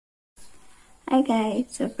Hi guys,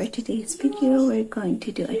 so for today's video we're going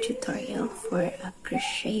to do a tutorial for a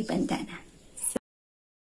crochet bandana.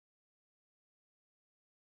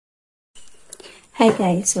 Hi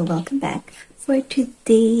guys, so welcome back. For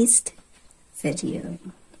today's video,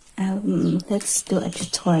 let's do a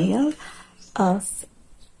tutorial of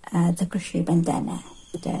the crochet bandana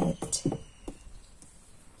that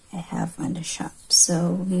I have on the shop.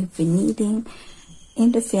 So we've been needing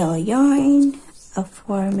individual yarn, a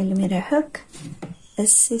 4mm hook, a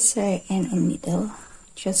scissor, and a needle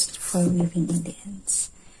just for weaving in the ends.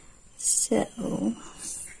 So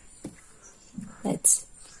let's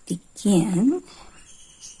begin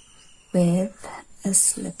with a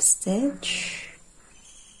slip stitch,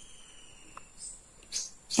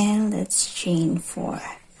 and let's chain 4.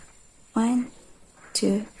 1,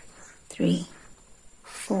 2, 3,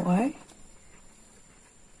 4.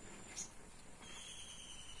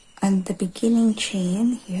 On the beginning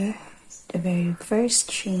chain here, the very first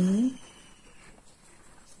chain,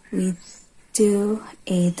 we do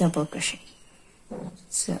a double crochet.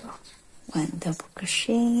 So 1 double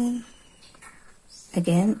crochet,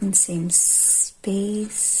 again in same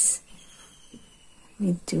space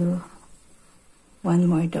we do 1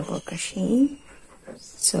 more double crochet,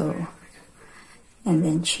 so and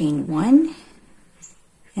then chain 1,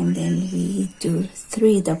 and then we do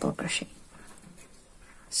 3 double crochet.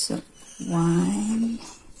 So 1,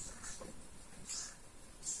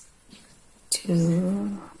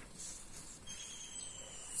 2,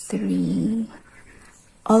 3.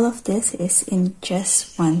 All of this is in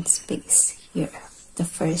just one space here, the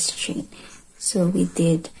first chain. So we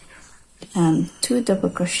did 2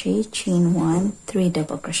 double crochet, chain 1, 3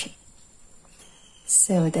 double crochet.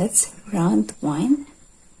 So that's round 1.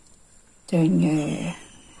 Turn your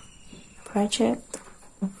project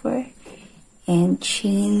over and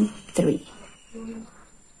chain 3,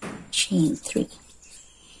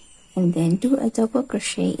 and then do a double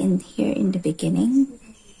crochet in here in the beginning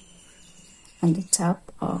on the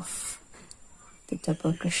top of the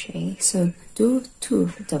double crochet. So do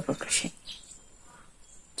 2 double crochet,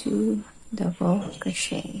 2 double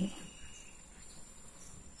crochet,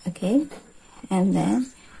 okay, and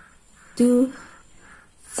then do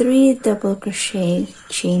 3 double crochet,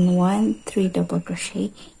 chain 1, 3 double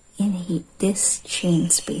crochet in this chain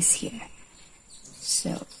space here.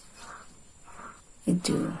 So we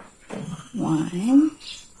do 1,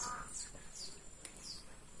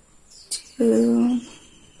 2,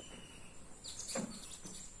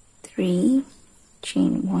 3,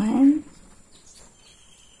 chain 1,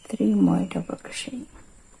 3 more double crochet,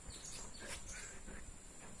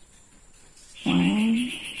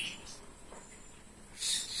 1,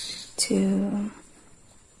 2,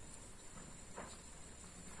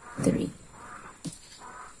 3.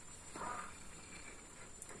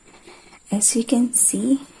 As you can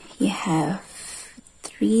see, you have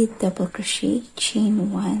 3 double crochet,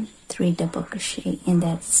 chain 1, 3 double crochet in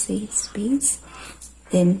that same space.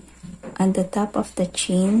 Then on the top of the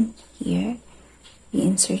chain here, you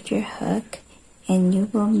insert your hook and you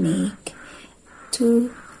will make 3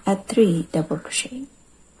 double crochet.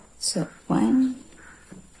 So 1,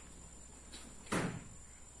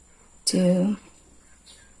 2,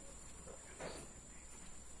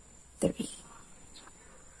 3.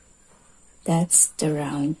 That's the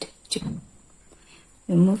round 2.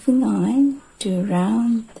 We're moving on to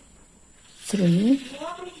round 3.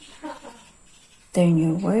 Turn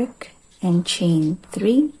your work and chain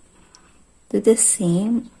 3. Do the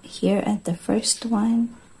same here at the first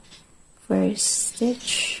one. First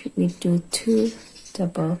stitch, we do 2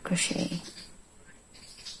 double crochet.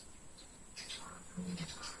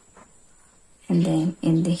 And then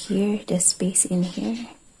in the space in here,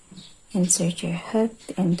 insert your hook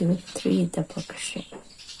and do 3 double crochet.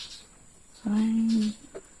 1,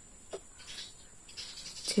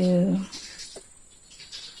 2,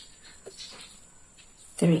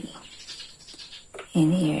 3.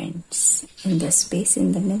 And here in the space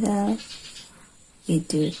in the middle, you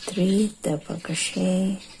do 3 double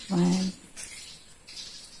crochet. 1,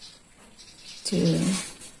 2,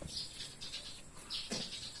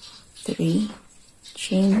 3,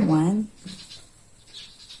 chain 1,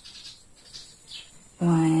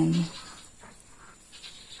 1,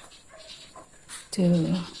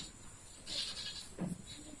 2,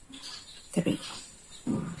 3.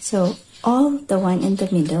 So all the one in the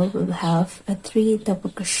middle will have a 3 double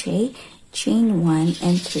crochet, chain 1,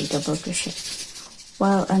 and 3 double crochet.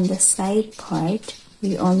 While on the side part,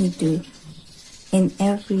 we only do in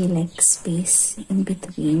every space in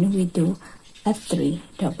between, we do a 3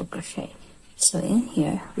 double crochet. So in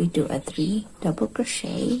here, we do a 3 double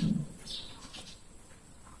crochet,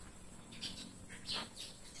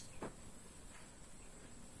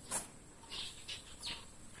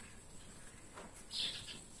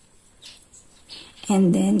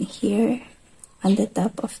 and then here on the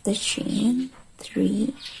top of the chain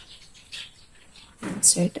 3,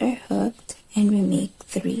 insert our hook, and we make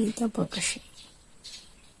 3 double crochet.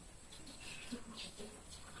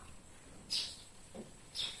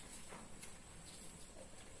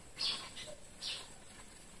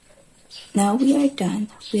 Now we are done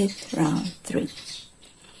with round 3.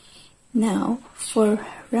 Now for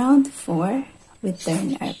round 4, we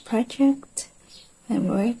turn our project and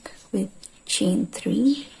work with chain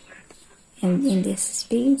 3, and in this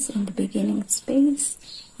space, in the beginning space,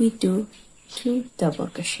 we do 2 double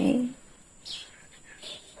crochet,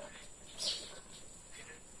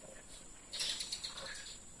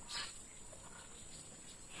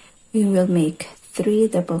 we will make 3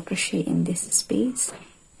 double crochet in this space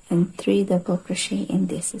and 3 double crochet in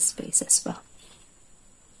this space as well.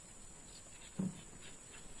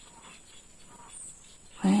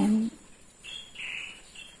 1,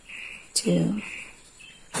 2,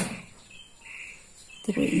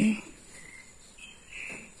 3,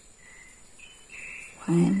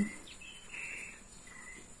 1,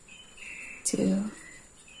 2,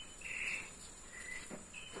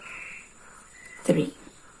 3.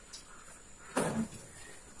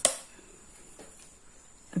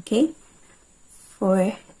 Okay,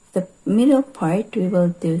 for the middle part we will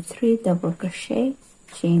do 3 double crochet,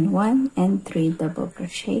 chain 1 and 3 double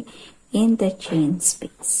crochet in the chain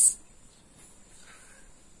space.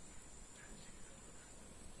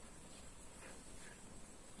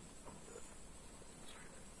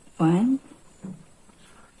 1,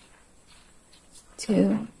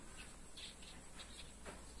 2,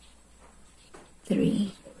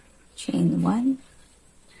 3, chain 1,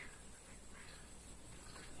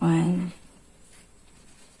 1,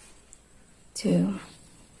 2,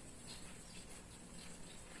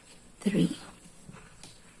 3,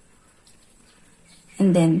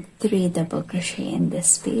 and then 3 double crochet in the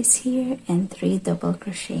space here and 3 double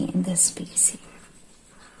crochet in the space here.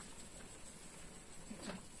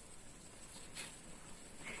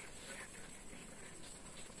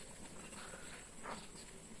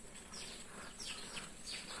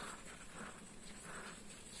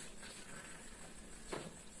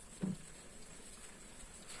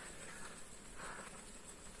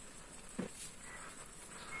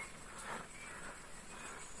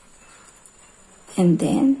 And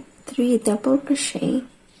then 3 double crochet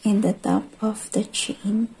in the top of the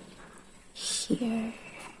chain here.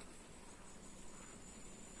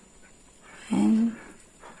 1,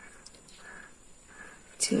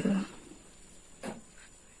 2,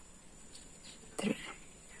 3.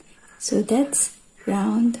 So that's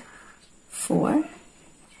round 4.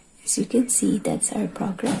 As you can see, that's our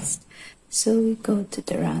progress. So we go to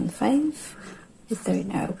the round 5, we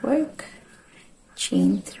turn our work,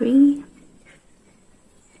 chain 3,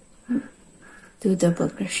 2 double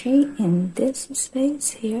crochet in this space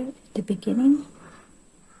here at the beginning,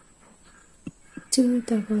 2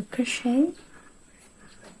 double crochet.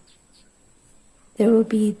 There will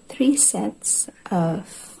be 3 sets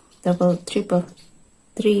of 3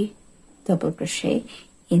 double crochet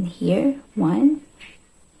in here, 1,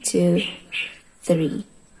 2, 3.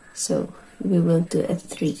 So we will do a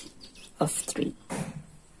 3 of 3.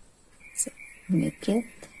 So make it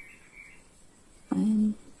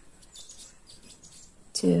 1,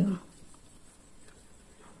 2,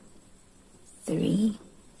 3,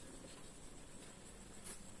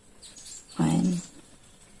 1,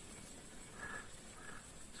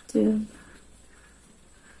 2,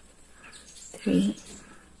 3,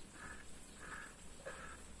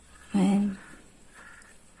 1,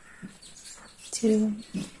 2,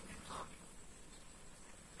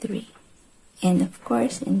 3. And of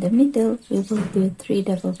course in the middle we will do 3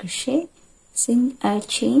 double crochet, chain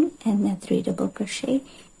and a 3 double crochet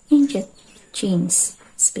in the chains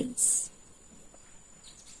space.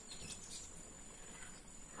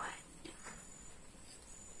 1,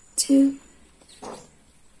 2,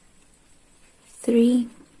 3,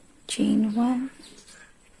 chain 1,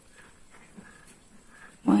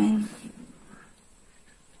 1,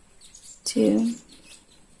 2,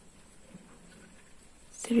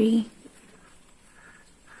 3,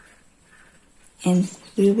 and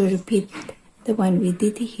we will repeat the one we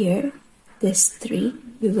did here, this 3,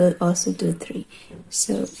 we will also do 3.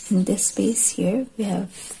 So in this space here we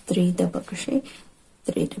have 3 double crochet,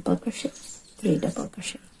 3 double crochet, 3 double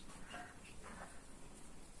crochet.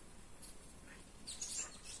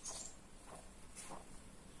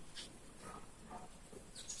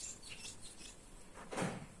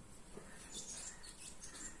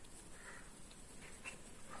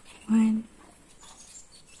 One,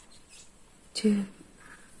 2,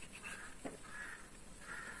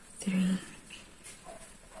 3,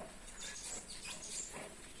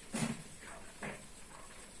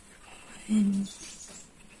 and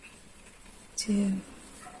 2,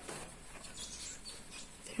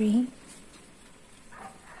 3,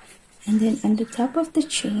 and then on the top of the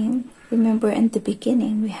chain, remember in the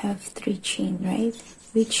beginning we have 3 chain, right?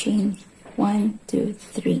 We chain 1, 2,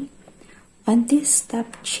 3. On this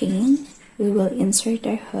top chain we will insert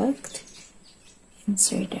our hook,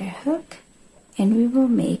 and we will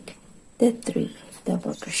make the 3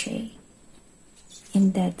 double crochet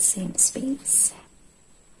in that same space.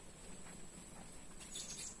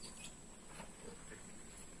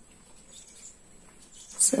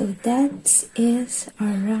 So that is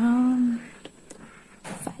around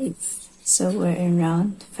 5. So we're in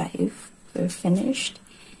round 5. We're finished.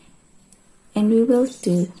 And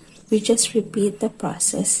we just repeat the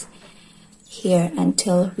process here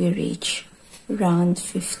until we reach round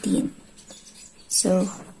 15. So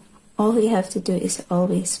all we have to do is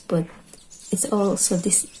always put,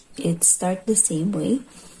 it starts the same way,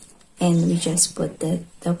 and we just put the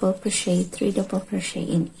double crochet, 3 double crochet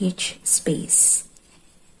in each space.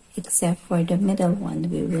 Except for the middle one,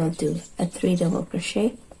 we will do a 3 double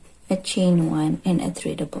crochet, a chain 1, and a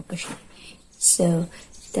 3 double crochet. So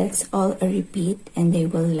that's all a repeat, and they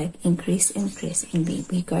will like increase and be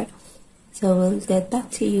bigger. So we'll get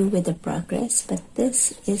back to you with the progress, but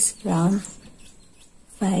this is round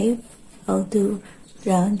 5. I'll do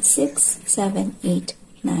round 6, 7, 8,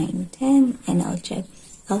 9, 10, and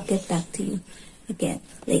I'll get back to you again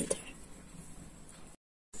later.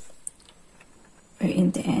 We're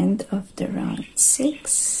in the end of the round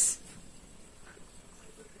 6.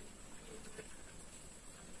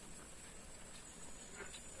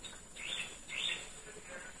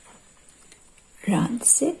 Round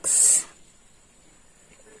 6.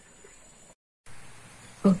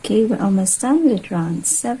 Okay, we're almost done with round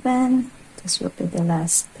 7. This will be the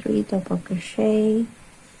last 3 double crochet.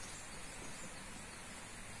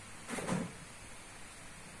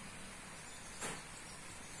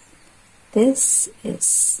 This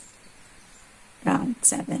is round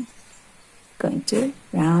 7. Going to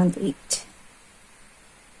round 8.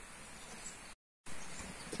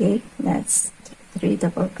 Okay, that's 3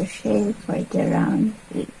 double crochet for the round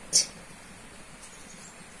 8.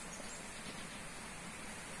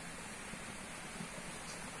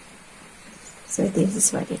 So this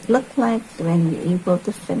is what it looked like when we're able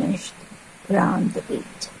to finish round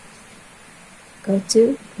 8. Go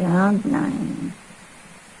to round 9.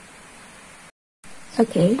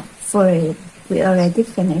 Okay, for it, we already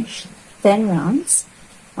finished 10 rounds.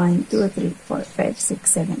 1, 2, 3, 4, 5,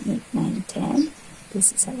 6, 7, 8, 9, 10.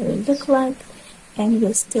 This is how it will look like. And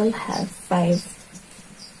we'll still have 5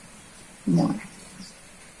 more.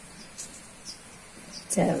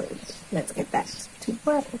 So let's get back to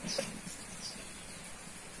work.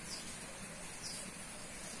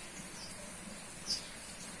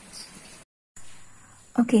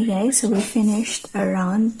 Okay guys, so we finished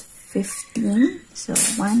around 15. So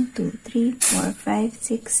 1, 2, 3, 4, 5,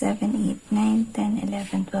 6, 7, 8, 9, 10,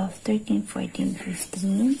 11, 12, 13, 14,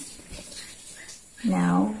 15.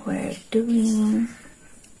 Now we're doing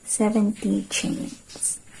 70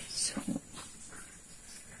 chains. So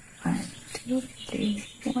 1, 2, 3,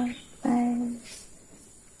 4, 5,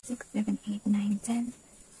 6, 7, 8, 9, 10,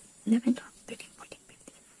 11, 12, 13, 14,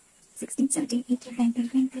 15, 16, 17, 18, 19,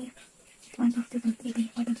 20, 21, 22, 23,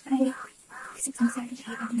 24, 25, 26, 27,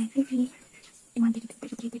 28, 29, 30, 31, 32,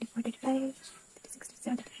 33, 34, 35, 36,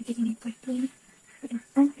 37, 38, 39, 40,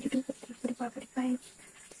 41, 42, 43, 44, 45,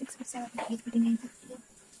 46, 47, 48, 49, 50,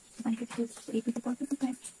 51, 52, 53, 54,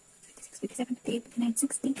 55, 56, 57, 58, 59,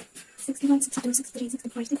 60, 61, 62, 63,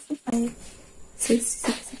 64, 65,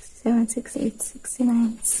 66, 67, 68,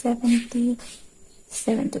 69, 70,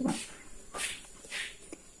 71.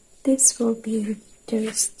 This will be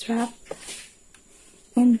the strap,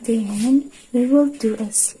 and then we will do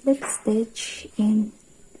a slip stitch in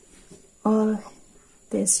all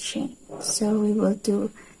this chain. So we will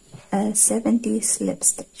do a 70 slip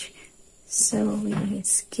stitch. So we do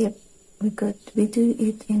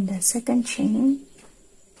it in the second chain.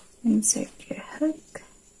 Insert your hook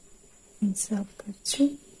and slip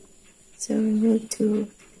through. So we will do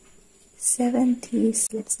 70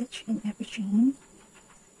 slip stitch in every chain.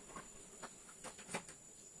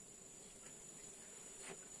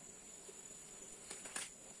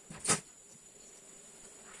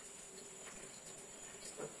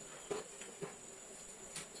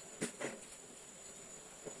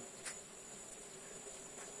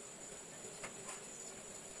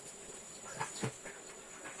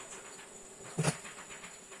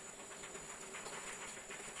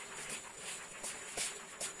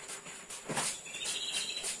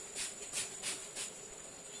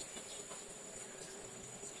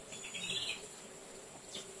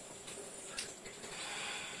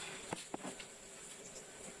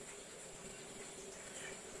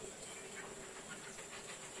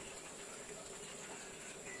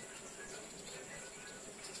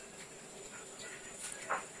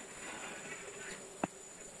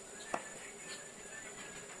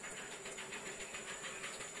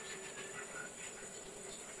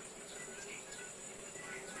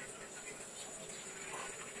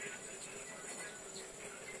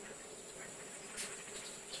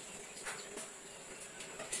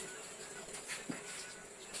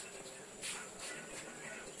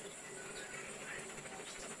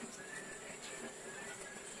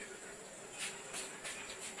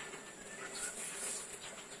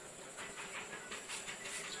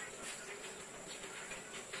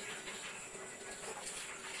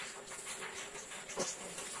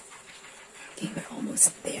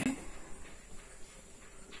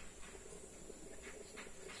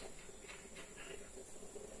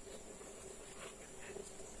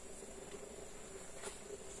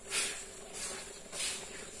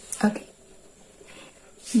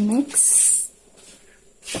 Next,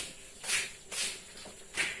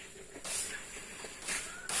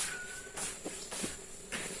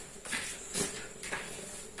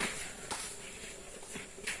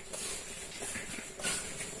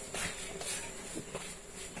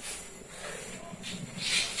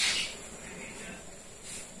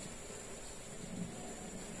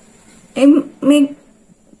 may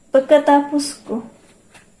pagkatapos ko.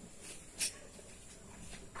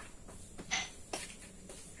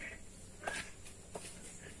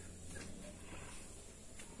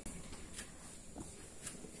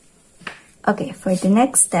 Okay, for the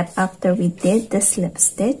next step, after we did the slip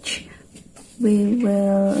stitch, we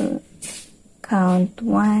will count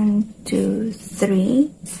 1, 2,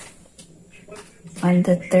 3. On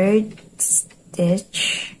the third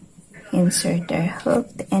stitch, insert our hook,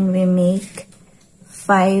 and we make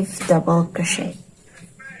 5 double crochet.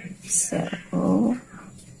 So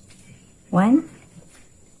 1,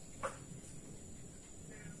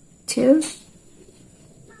 2,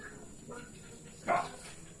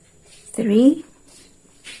 3,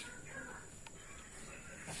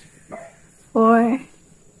 4,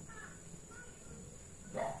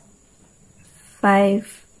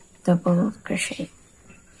 5 double crochet,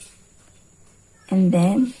 and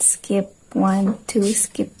then skip 1, 2,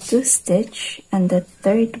 skip 2 stitch, and the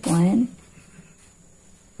third one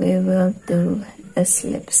we will do a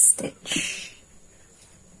slip stitch.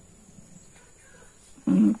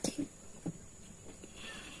 Okay,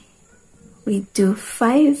 we do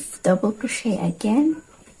 5 double crochet again,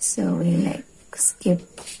 so we like skip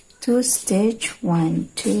 2 stitch, 1,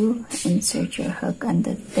 2, insert your hook on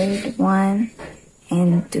the third one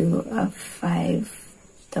and do a 5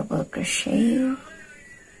 double crochet.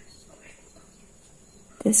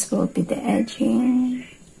 This will be the edging.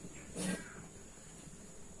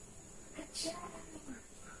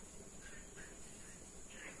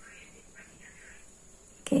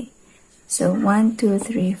 Okay, so 1, 2,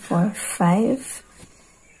 3, 4, 5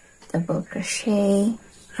 double crochet,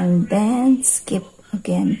 and then skip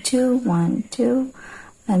again 2, 1, 2,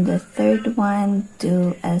 and the third one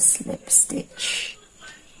do a slip stitch,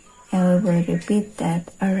 and we will repeat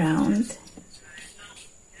that around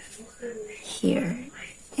here,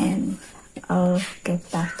 and I'll get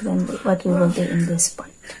back to what we will do in this part.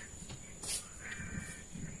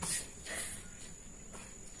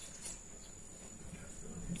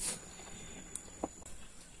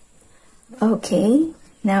 Okay,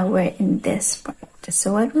 now we're in this part.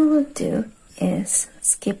 So what we will do is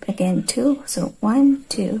skip again 2, so 1,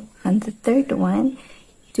 2, on the third one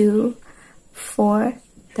do 4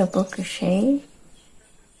 double crochet.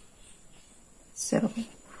 So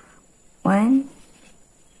 1,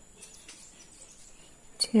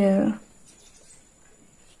 2,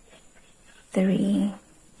 3,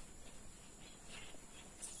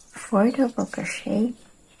 4 double crochet,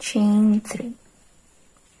 chain 3,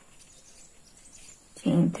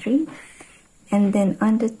 chain 3, and then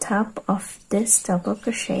on the top of this double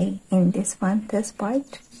crochet in this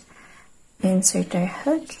part, we insert our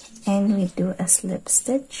hook and we do a slip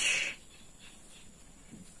stitch,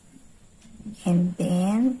 and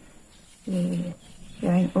then we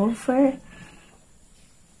yarn over,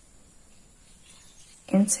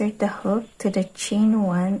 insert the hook to the chain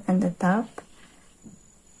 1 on the top,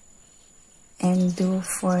 and do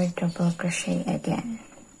 4 double crochet again.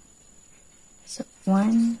 So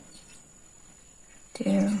 1,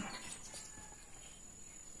 2,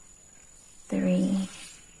 3,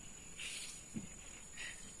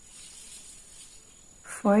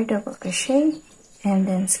 4 double crochet, and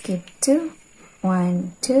then skip 2,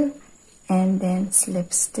 1, 2, and then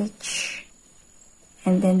slip stitch,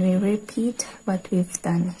 and then we repeat what we've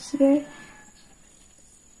done here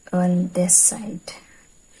on this side.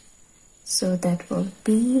 So that will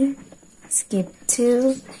be skip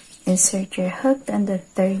 2, insert your hook on the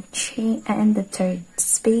third chain and the third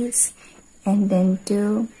space, and then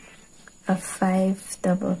do a 5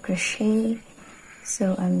 double crochet.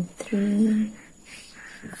 So on 3,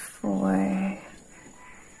 4,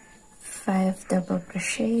 5 double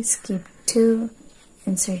crochet, skip 2,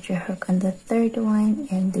 insert your hook on the third one,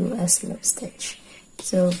 and do a slip stitch.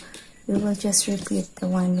 So we will just repeat the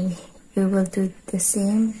one. We will do the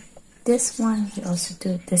same. This one we also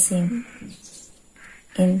do the same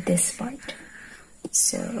in this part.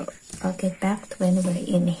 So I'll get back to when we're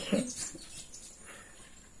in here.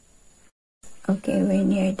 Okay, we're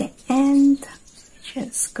near the end.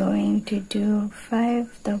 Just going to do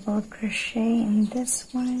 5 double crochet in this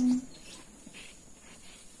one.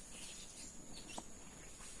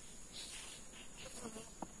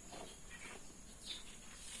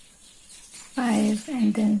 Five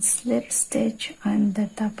and then slip stitch on the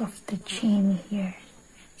top of the chain here.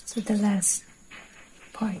 So the last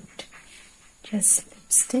part, just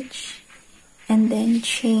slip stitch and then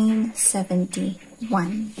chain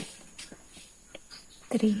 71.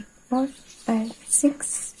 3, 4, 5,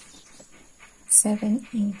 6, 7,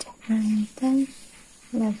 8, 9, 10,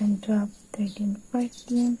 11, 12, 13,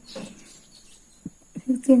 14,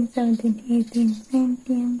 16, 17, 18,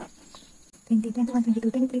 19, 20, 21,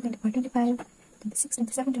 22, 23, 24, 25, 26,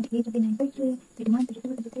 27, 28, 29, 30, 31,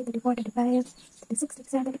 32, 33, 34, 35, 36,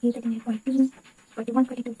 37, 38, 39, 40, 41,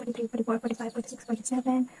 42, 43, 44, 45, 46,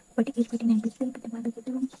 47, 48, 49, 50, 51,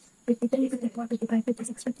 52, 53, 54, 55,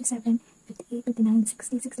 56, 57, 58, 59,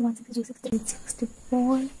 60, 61, 62, 63,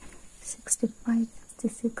 64, 65,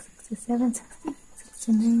 66, 67, 68,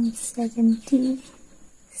 69, 70,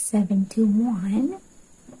 71.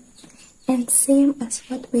 And same as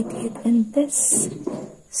what we did in this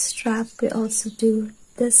strap, we also do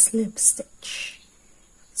the slip stitch.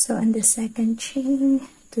 So on the second chain,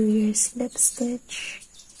 do your slip stitch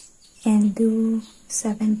and do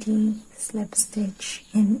 70 slip stitch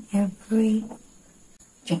in every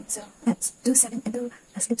chain. So let's do a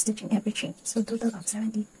slip stitch in every chain. So total of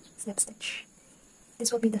 70 slip stitch.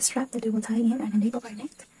 This will be the strap that we will tie in on the nape of our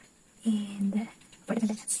neck and for the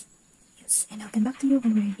bandanas. Yes, and I'll come back to you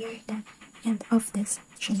when we're here at the end of this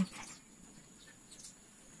chain.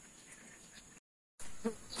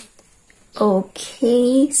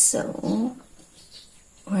 Okay, so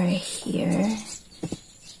we're here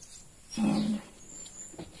and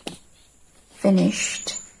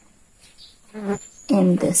finished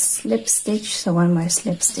in the slip stitch. So one more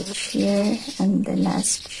slip stitch here and the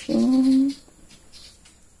last chain,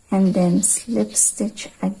 and then slip stitch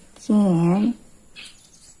again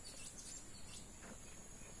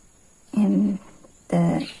in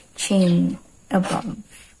the chain above.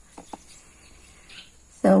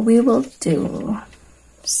 So we will do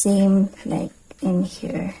same like in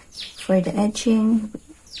here for the edging,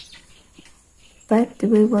 but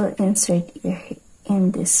we will insert here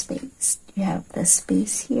in this space. You have the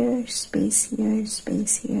space here, space here,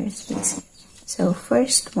 space here, space here. So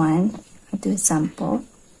first one, I do sample.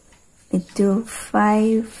 We do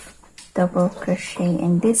 5 double crochet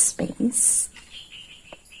in this space.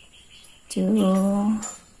 Do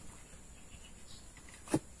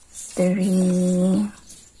 3,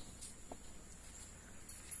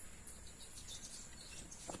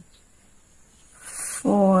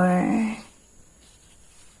 4,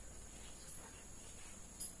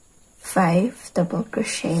 5 double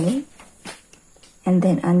crochet, and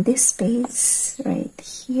then on this space right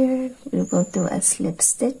here we will do a slip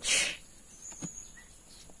stitch,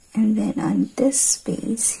 and then on this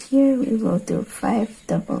space here we will do 5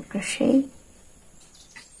 double crochet,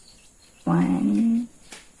 1,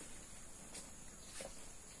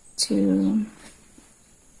 2,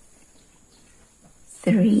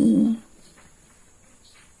 3,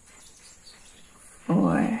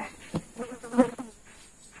 4,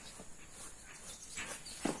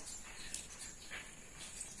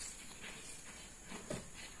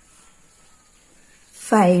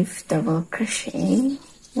 5 double crochet,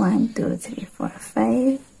 1, 2, 3, 4,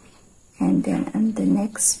 5, and then on the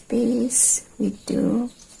next space we do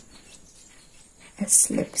a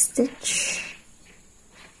slip stitch,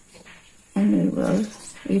 and we will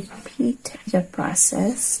repeat the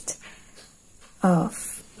process of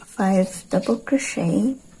 5 double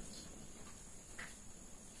crochet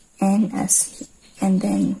and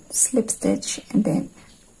then slip stitch, and then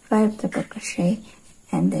 5 double crochet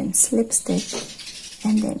and then slip stitch,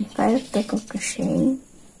 and then 5 double crochet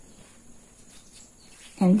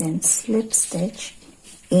and then slip stitch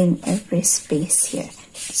in every space here.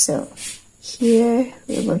 So here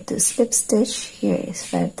we will do slip stitch, here is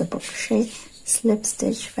 5 double crochet, slip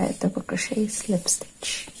stitch, 5 double crochet, slip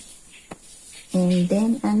stitch, and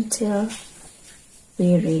then until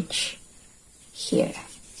we reach here.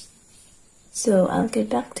 So I'll get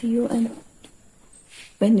back to you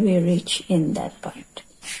when we reach in that part.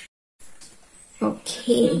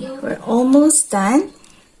 Okay, we're almost done.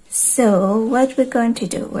 So what we're going to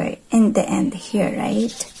do, we're in the end here,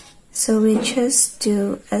 right? So we just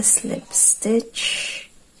do a slip stitch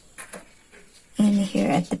in here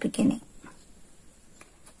at the beginning.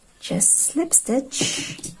 Just slip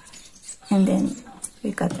stitch, and then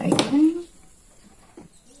we got our yarn,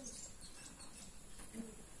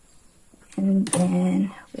 and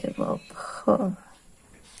then we will pull,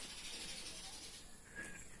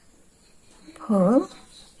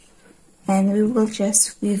 and we will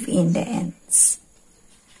just weave in the ends.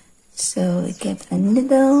 So we get a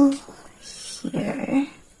needle here,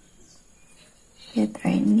 get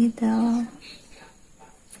our needle,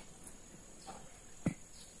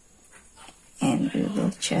 we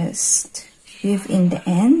will just weave in the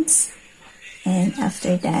ends, and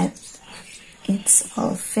after that it's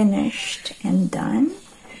all finished and done.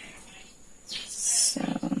 So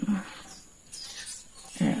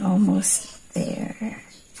we're almost there.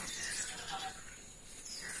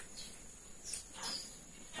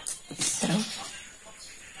 So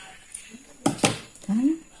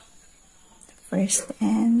done the first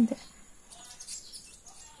end,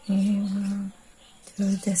 we will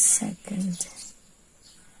do the second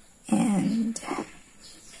end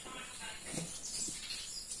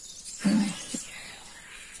in here.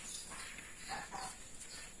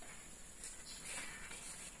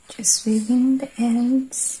 Just weaving the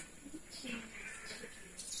ends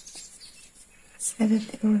so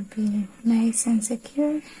that it will be nice and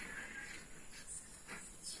secure.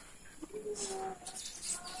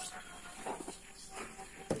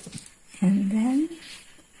 And then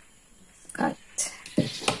cut.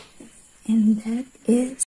 And that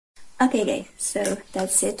is okay guys, so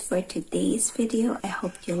that's it for today's video. I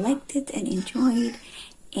hope you liked it and enjoyed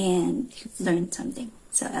and learned something.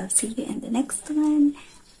 So I'll see you in the next one.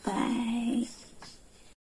 Bye.